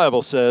 and your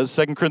Bible says,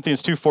 2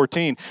 Corinthians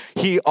 2:14.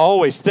 He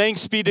always,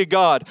 thanks be to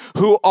God,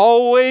 who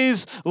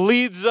always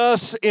leads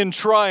us in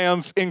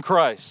triumph in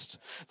Christ.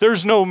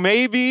 There's no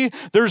maybe,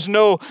 there's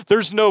no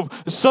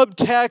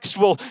subtext.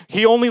 Well,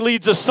 he only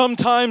leads us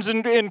sometimes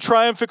in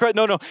triumph in Christ.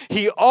 No,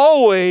 he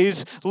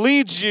always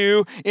leads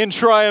you in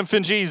triumph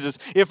in Jesus.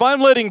 If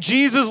I'm letting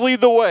Jesus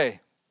lead the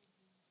way,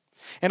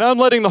 and I'm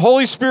letting the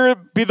Holy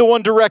Spirit be the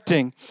one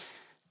directing,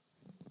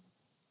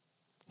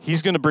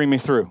 he's going to bring me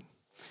through.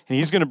 And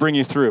he's going to bring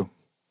you through.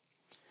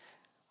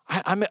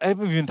 I'm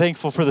even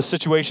thankful for the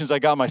situations I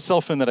got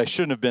myself in that I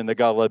shouldn't have been, that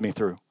God led me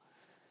through.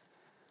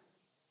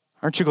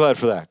 Aren't you glad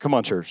for that? Come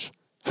on, church.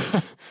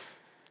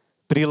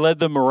 But he led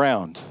them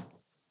around.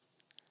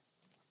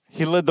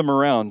 He led them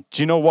around.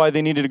 Do you know why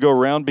they needed to go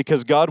around?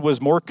 Because God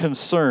was more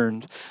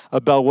concerned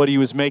about what he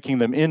was making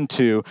them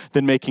into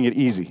than making it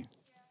easy.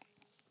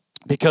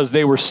 Because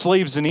they were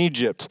slaves in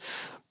Egypt,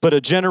 but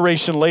a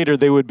generation later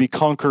they would be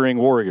conquering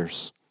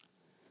warriors.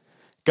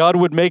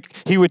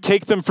 He would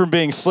take them from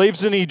being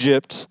slaves in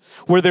Egypt,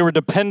 where they were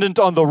dependent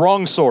on the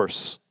wrong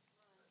source,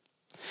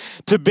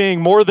 to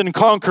being more than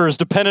conquerors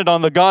depended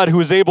on the God who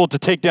was able to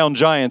take down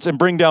giants and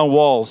bring down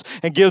walls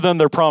and give them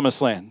their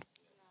promised land.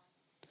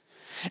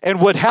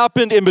 And what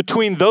happened in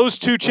between those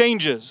two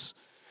changes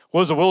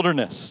was a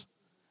wilderness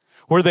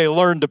where they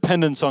learned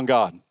dependence on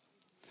God.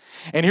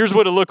 And here's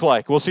what it looked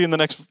like. We'll see in the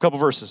next couple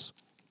verses.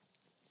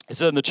 It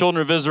said, and the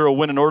children of Israel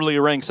went in orderly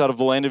ranks out of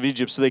the land of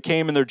Egypt. So they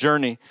came in their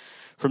journey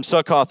from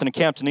Succoth and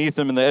encamped in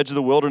Etham in the edge of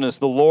the wilderness.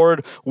 The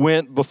Lord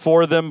went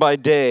before them by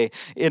day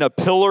in a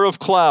pillar of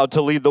cloud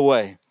to lead the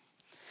way,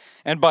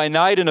 and by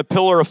night in a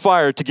pillar of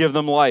fire to give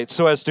them light,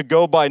 so as to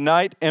go by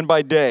night and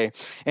by day.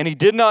 And he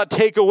did not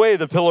take away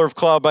the pillar of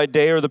cloud by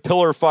day or the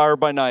pillar of fire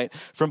by night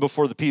from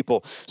before the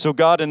people. So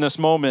God in this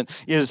moment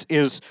is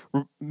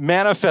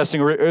manifesting,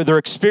 or they're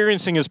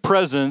experiencing his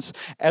presence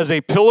as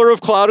a pillar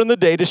of cloud in the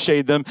day to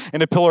shade them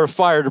and a pillar of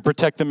fire to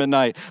protect them at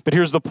night. But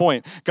here's the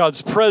point.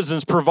 God's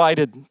presence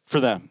provided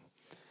for them.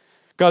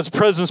 God's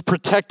presence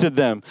protected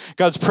them.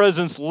 God's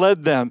presence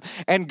led them.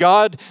 And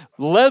God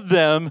led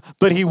them,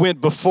 but he went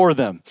before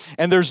them.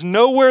 And there's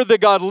nowhere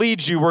that God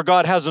leads you where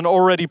God hasn't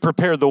already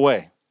prepared the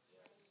way.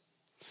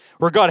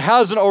 Where God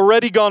hasn't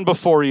already gone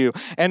before you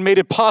and made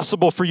it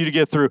possible for you to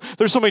get through.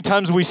 There's so many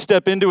times we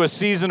step into a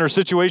season or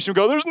situation and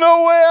go, there's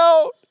no way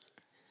out.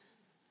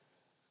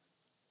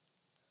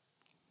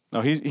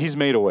 No, he's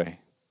made a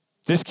way.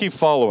 Just keep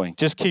following.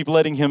 Just keep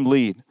letting him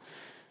lead.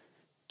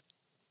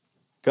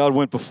 God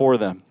went before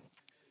them.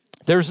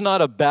 There's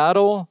not a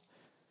battle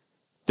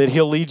that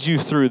he'll lead you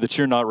through that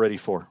you're not ready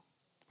for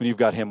when you've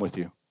got him with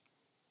you.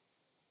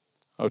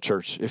 Oh,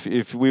 church,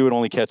 if we would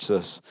only catch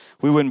this,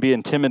 we wouldn't be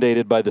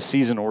intimidated by the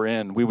season we're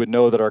in. We would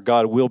know that our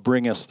God will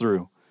bring us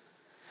through.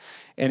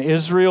 And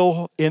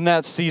Israel, in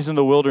that season of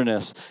the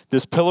wilderness,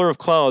 this pillar of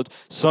cloud,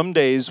 some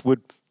days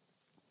would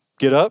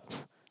get up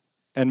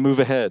and move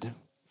ahead.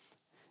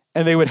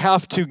 And they would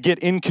have to get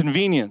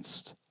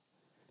inconvenienced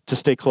to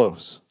stay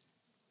close.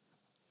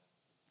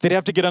 They'd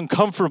have to get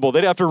uncomfortable.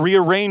 They'd have to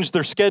rearrange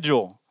their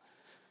schedule.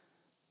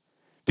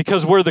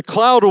 Because where the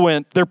cloud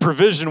went, their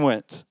provision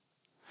went.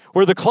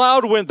 Where the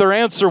cloud went, their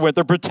answer went,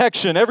 their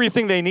protection,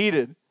 everything they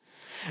needed.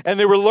 And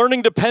they were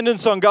learning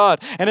dependence on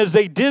God. And as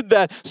they did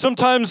that,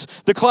 sometimes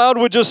the cloud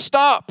would just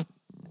stop.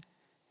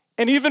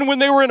 And even when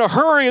they were in a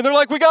hurry and they're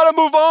like, we got to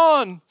move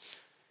on.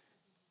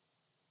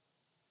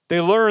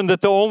 They learned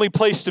that the only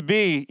place to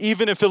be,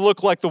 even if it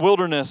looked like the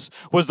wilderness,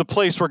 was the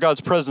place where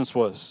God's presence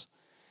was.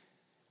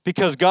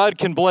 Because God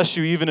can bless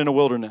you even in a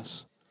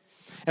wilderness.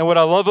 And what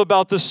I love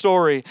about this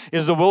story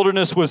is the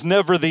wilderness was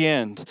never the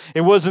end.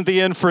 It wasn't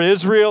the end for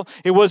Israel.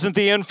 It wasn't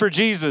the end for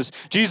Jesus.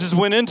 Jesus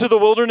went into the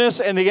wilderness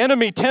and the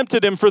enemy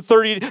tempted him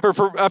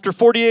after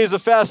 40 days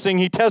of fasting,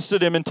 he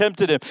tested him and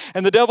tempted him.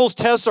 And the devil's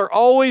tests are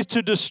always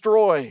to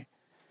destroy.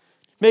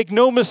 Make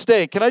no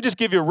mistake. Can I just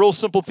give you a real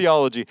simple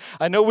theology?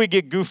 I know we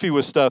get goofy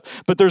with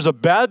stuff, but there's a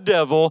bad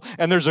devil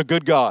and there's a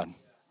good God.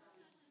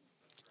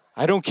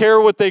 I don't care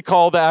what they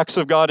call the acts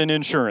of God in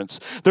insurance.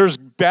 There's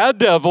bad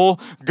devil,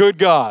 good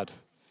God.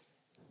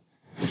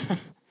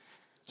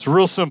 It's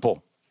real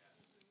simple.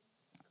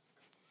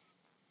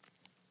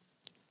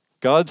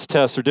 God's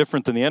tests are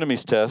different than the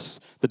enemy's tests.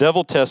 The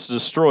devil tests to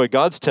destroy.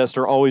 God's tests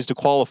are always to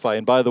qualify.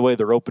 And by the way,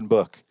 they're open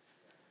book.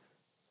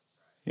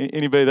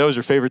 Anybody, that was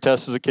your favorite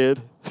test as a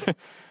kid?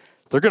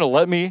 They're going to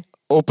let me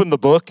open the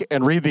book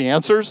and read the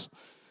answers?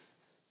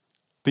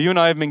 But you and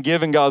I have been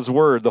given God's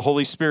word, the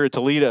Holy Spirit,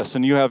 to lead us,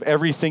 and you have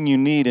everything you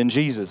need in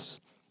Jesus.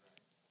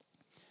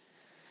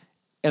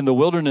 And the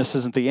wilderness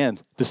isn't the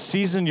end. The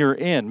season you're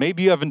in,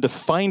 maybe you haven't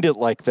defined it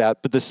like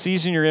that, but the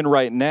season you're in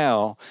right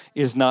now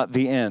is not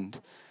the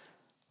end.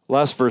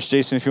 Last verse,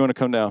 Jason, if you want to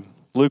come down.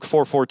 Luke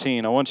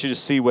 4:14. I want you to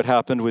see what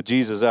happened with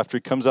Jesus after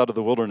he comes out of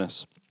the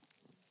wilderness.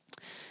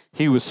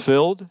 He was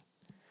filled,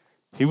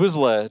 he was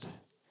led,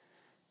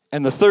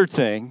 and the third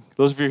thing,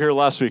 those of you here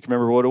last week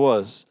remember what it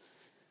was.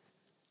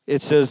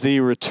 It says that he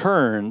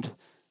returned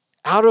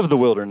out of the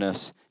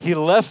wilderness. He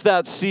left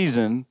that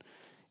season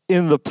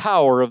in the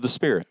power of the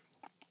Spirit.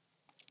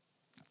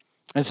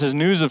 It says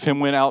news of him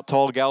went out to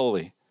all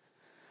Galilee.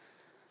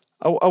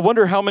 I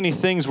wonder how many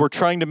things we're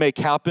trying to make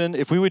happen.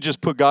 If we would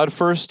just put God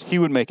first, he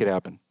would make it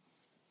happen.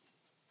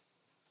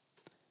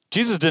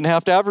 Jesus didn't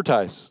have to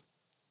advertise.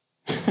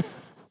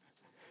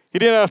 He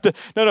didn't have to.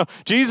 No.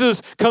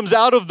 Jesus comes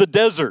out of the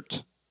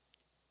desert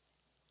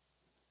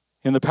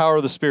in the power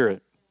of the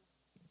Spirit.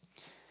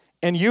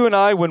 And you and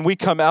I, when we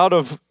come out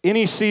of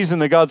any season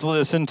that God's led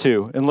us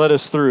into and led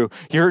us through,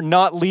 you're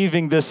not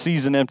leaving this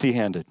season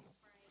empty-handed.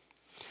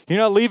 You're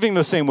not leaving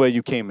the same way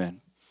you came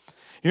in.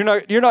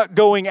 You're not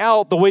going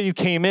out the way you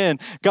came in.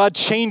 God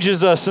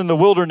changes us in the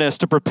wilderness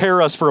to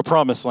prepare us for a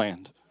promised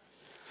land.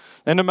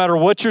 And no matter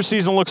what your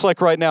season looks like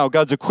right now,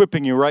 God's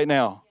equipping you right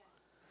now.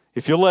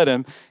 If you'll let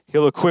him,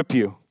 he'll equip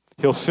you.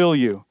 He'll fill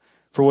you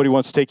for what he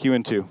wants to take you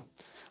into.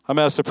 I'm going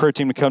to ask the prayer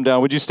team to come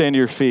down. Would you stand to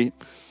your feet?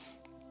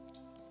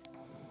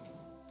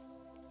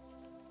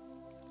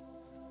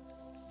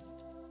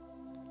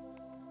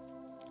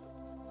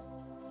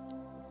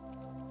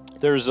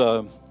 There's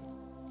a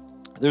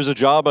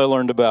job I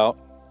learned about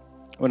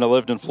when I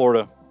lived in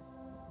Florida.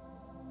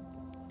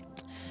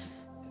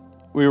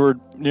 we were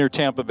near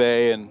Tampa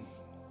Bay, and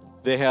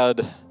they have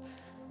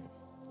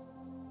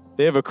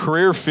a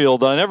career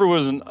field that I never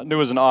knew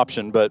was an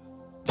option, but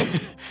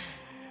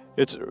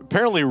it's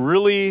apparently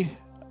really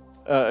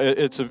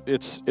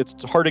it's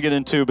hard to get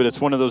into, but it's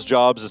one of those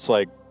jobs. It's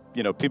like,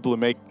 people who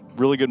make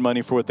really good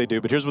money for what they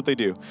do. But here's what they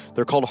do: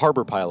 they're called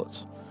harbor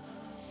pilots,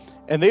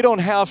 and they don't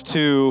have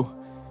to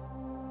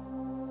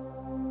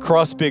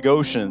cross big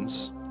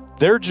oceans.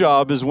 Their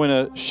job is when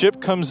a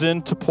ship comes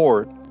into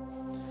port,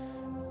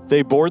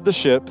 they board the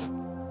ship,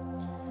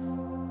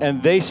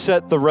 and they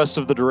set the rest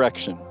of the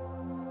direction.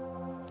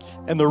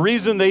 And the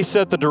reason they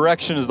set the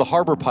direction is the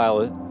harbor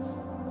pilot.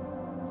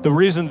 The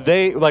reason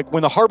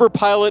when the harbor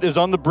pilot is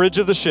on the bridge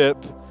of the ship,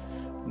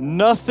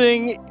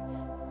 nothing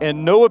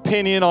and no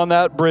opinion on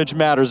that bridge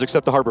matters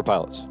except the harbor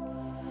pilots.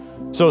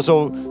 So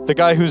the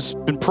guy who's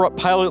been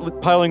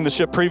piloting the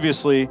ship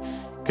previously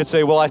could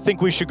say, well, I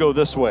think we should go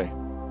this way.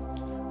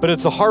 But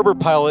it's the harbor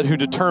pilot who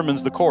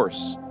determines the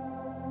course.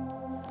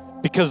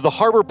 Because the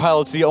harbor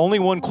pilot's the only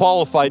one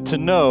qualified to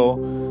know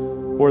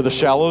where the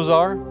shallows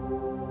are,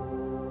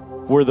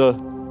 where the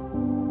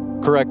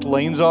correct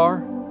lanes are,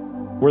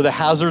 where the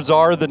hazards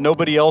are that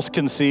nobody else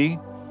can see,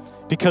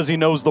 because he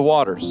knows the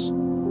waters.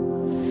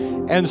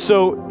 And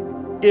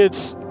so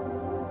it's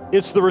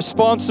the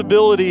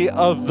responsibility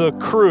of the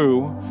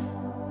crew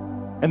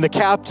and the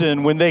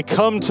captain when they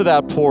come to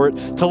that port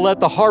to let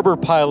the harbor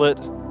pilot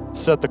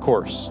set the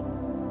course.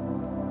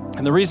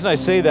 And the reason I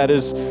say that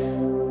is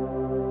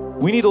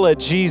we need to let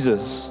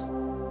Jesus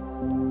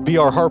be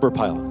our harbor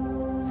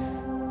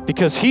pilot,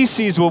 because he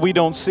sees what we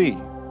don't see.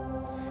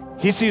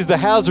 He sees the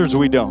hazards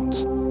we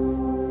don't.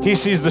 He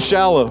sees the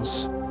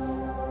shallows.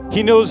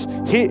 He knows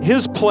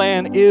his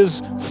plan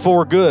is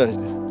for good.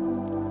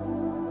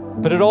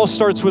 But it all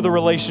starts with a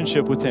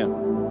relationship with him.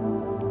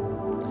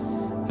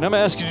 And I'm going to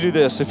ask you to do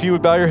this. If you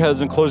would bow your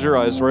heads and close your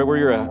eyes right where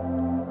you're at.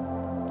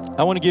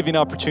 I want to give you an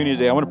opportunity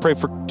today. I want to pray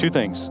for two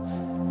things.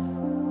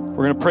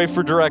 We're going to pray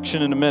for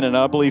direction in a minute. And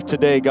I believe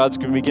today God's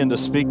going to begin to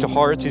speak to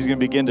hearts. He's going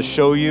to begin to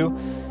show you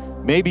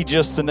maybe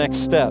just the next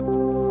step.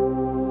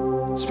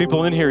 There's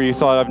people in here, you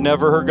thought, I've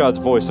never heard God's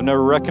voice. I've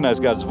never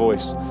recognized God's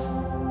voice.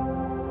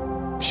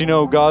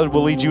 But God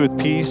will lead you with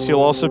peace. He'll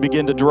also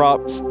begin to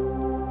drop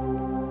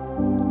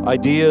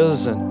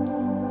ideas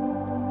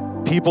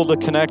and people to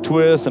connect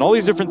with and all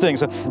these different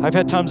things. I've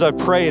had times I've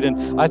prayed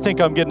and I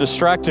think I'm getting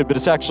distracted, but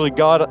it's actually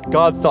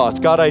God thoughts,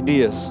 God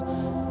ideas.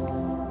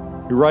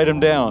 You write them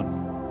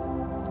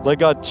down. Let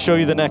God show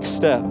you the next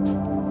step.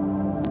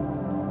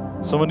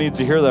 Someone needs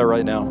to hear that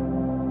right now.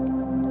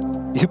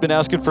 You've been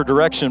asking for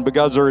direction, but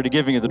God's already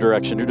giving you the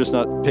direction. You're just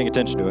not paying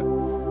attention to it.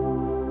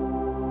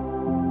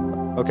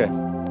 Okay.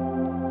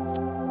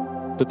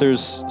 But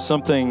there's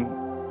something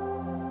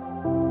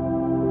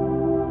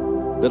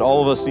that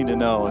all of us need to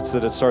know. It's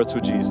that it starts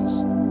with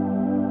Jesus.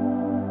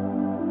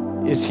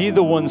 Is he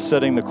the one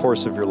setting the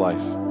course of your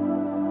life?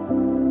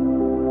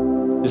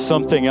 Is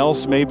something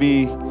else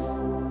maybe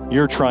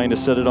you're trying to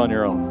set it on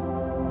your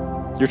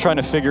own? You're trying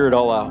to figure it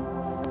all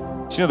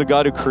out. Do you know the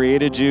God who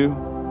created you,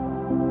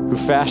 who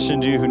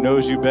fashioned you, who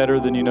knows you better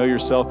than you know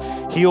yourself,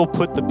 he'll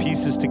put the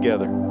pieces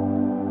together.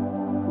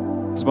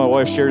 As my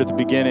wife shared at the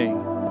beginning,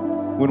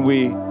 when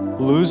we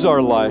lose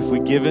our life, we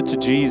give it to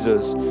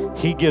Jesus,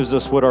 he gives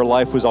us what our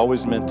life was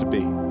always meant to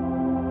be.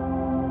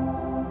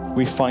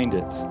 We find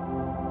it.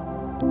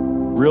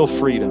 Real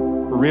freedom,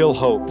 real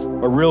hope,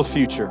 a real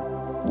future,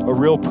 a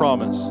real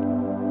promise.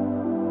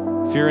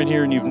 If you're in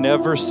here and you've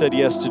never said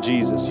yes to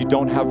Jesus, you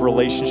don't have a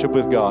relationship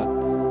with God,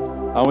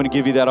 I want to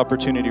give you that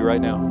opportunity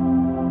right now.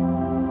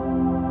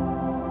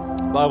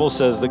 The Bible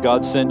says that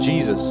God sent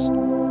Jesus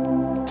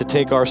to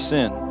take our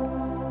sin,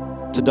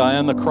 to die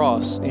on the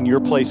cross in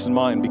your place and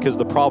mine, because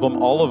the problem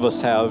all of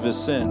us have is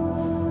sin,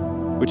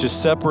 which has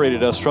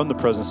separated us from the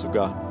presence of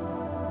God.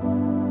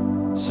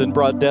 Sin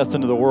brought death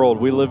into the world.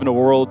 We live in a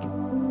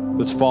world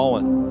that's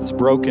fallen, that's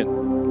broken.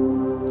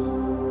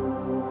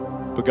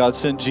 But God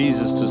sent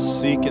Jesus to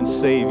seek and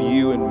save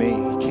you and me.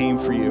 He came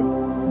for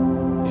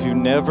you. If you've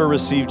never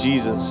received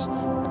Jesus,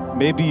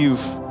 maybe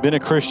you've been a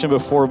Christian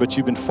before, but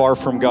you've been far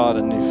from God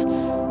and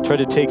you've tried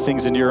to take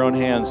things into your own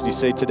hands. And you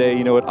say today,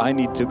 you know what, I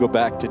need to go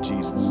back to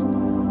Jesus.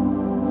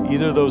 If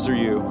either of those are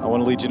you, I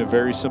want to lead you in a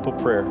very simple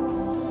prayer.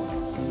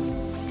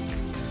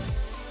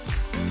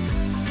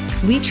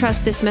 We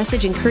trust this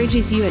message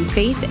encourages you in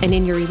faith and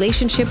in your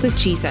relationship with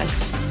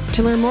Jesus.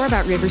 To learn more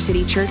about River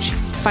City Church,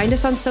 find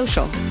us on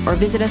social or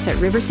visit us at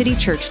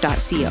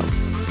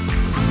rivercitychurch.co.